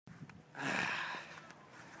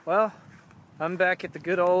Well, I'm back at the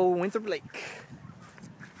good old Winter Lake.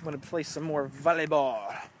 I'm gonna play some more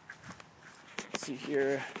volleyball. Let's see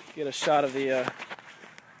here, get a shot of the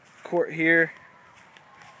court here.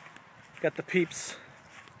 Got the peeps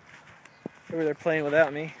over there playing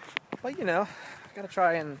without me. But you know, I gotta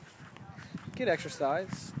try and get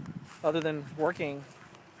exercise other than working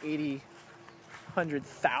 80,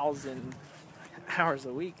 100,000 hours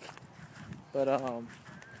a week. But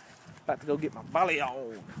about to go get my volley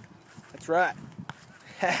on. That's right.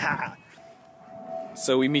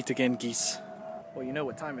 So we meet again, Geese. Well, you know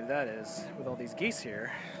what time that is with all these geese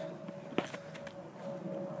here.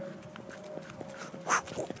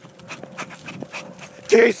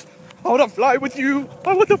 Geese! I want to fly with you!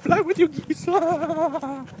 I want to fly with you, Geese!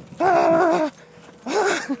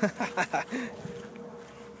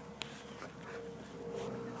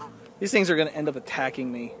 These things are going to end up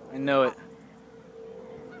attacking me. I know it.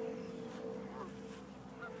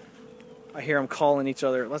 I hear them calling each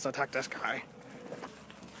other. Let's attack this guy.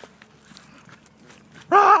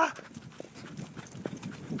 Ah!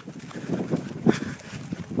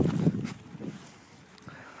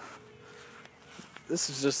 This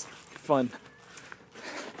is just fun.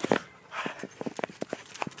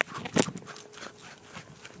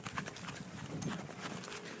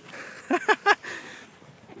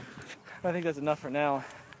 I think that's enough for now.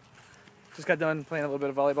 Just got done playing a little bit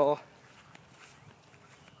of volleyball.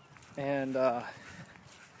 And now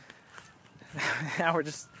we're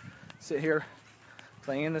just sitting here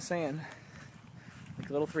playing in the sand like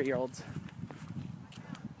little 3-year-olds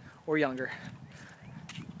or younger.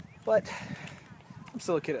 But I'm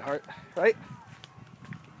still a kid at heart, right?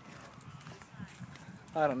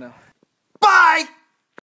 I don't know. Bye!